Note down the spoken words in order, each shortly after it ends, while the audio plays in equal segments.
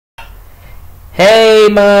Hey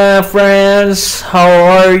my friends, how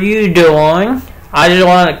are you doing? I just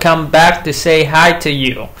want to come back to say hi to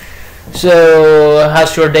you. So,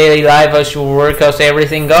 how's your daily life? How's your work? How's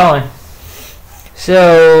everything going?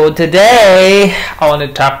 So, today I want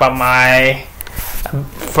to talk about my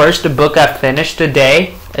first book I finished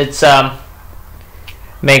today. It's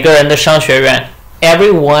每个人的商学院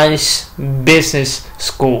Everyone's Business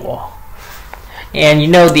School. And you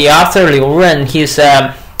know the author Liu Ren, he's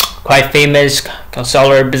quite famous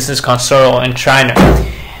business consultant in China.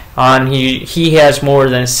 He has more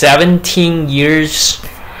than 17 years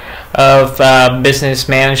of business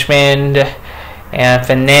management and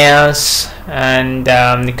finance and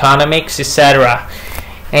economics, etc.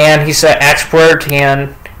 And he's an expert,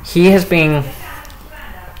 and he has been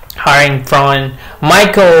hiring from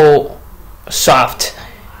Microsoft,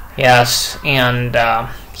 yes, and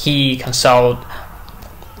he consulted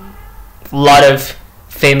a lot of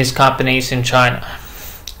famous companies in China.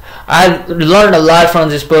 I learned a lot from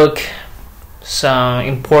this book, some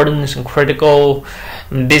important and critical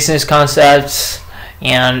business concepts,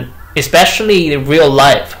 and especially the real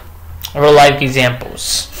life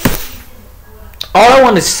examples. All I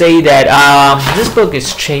want to say that this book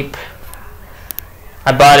is cheap.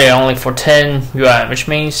 I bought it only for 10 yuan, which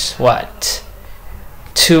means what?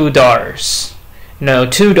 $2. No,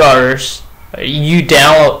 $2. You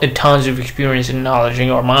download tons of experience and knowledge in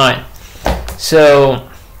your mind, so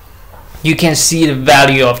you can see the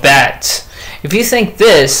value of that. If you think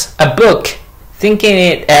a book, thinking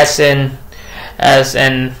it as your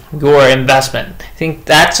investment, think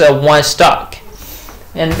that's a one stock,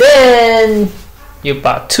 and then you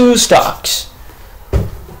bought 2 stocks.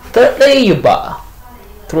 Thirdly, you bought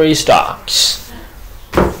 3 stocks,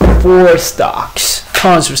 4 stocks,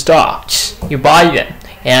 tons of stocks. You buy them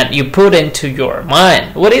and you put into your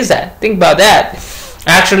mind. What is that? Think about that.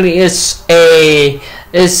 Actually, it's a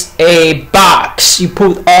box. You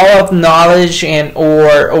put all of knowledge and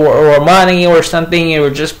or money or something. You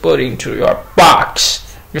just put into your box.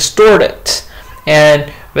 You stored it,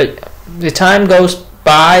 and but the time goes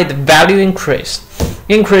by, the value increased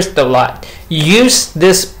a lot. Use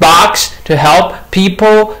this box to help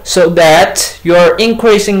people so that you're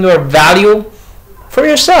increasing your value for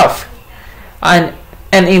yourself,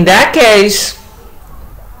 and in that case,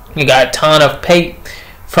 you got a ton of pay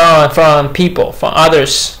from people, from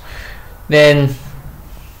others, then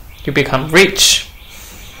you become rich.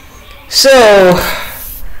 So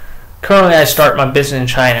currently I start my business in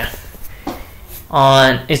China.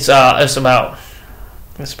 It's about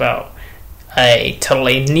a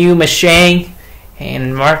totally new machine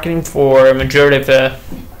and marketing for a majority of the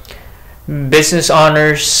business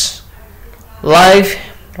owners. Life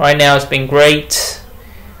right now has been great.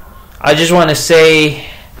 I just want to say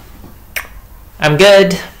I'm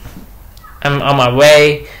good. I'm on my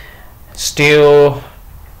way. Still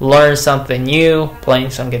learn something new, playing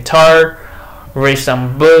some guitar, read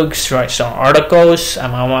some books, write some articles.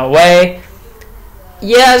 I'm on my way.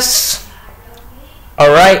 Yes.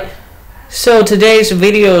 Alright. So today's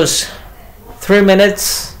video is 3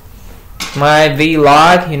 minutes. My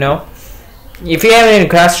vlog, you know. If you have any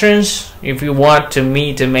questions, if you want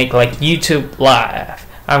me to make like YouTube live,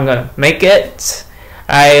 I'm gonna make it.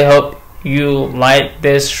 I hope you like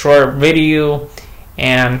this short video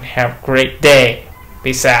and have a great day.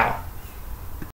 Peace out.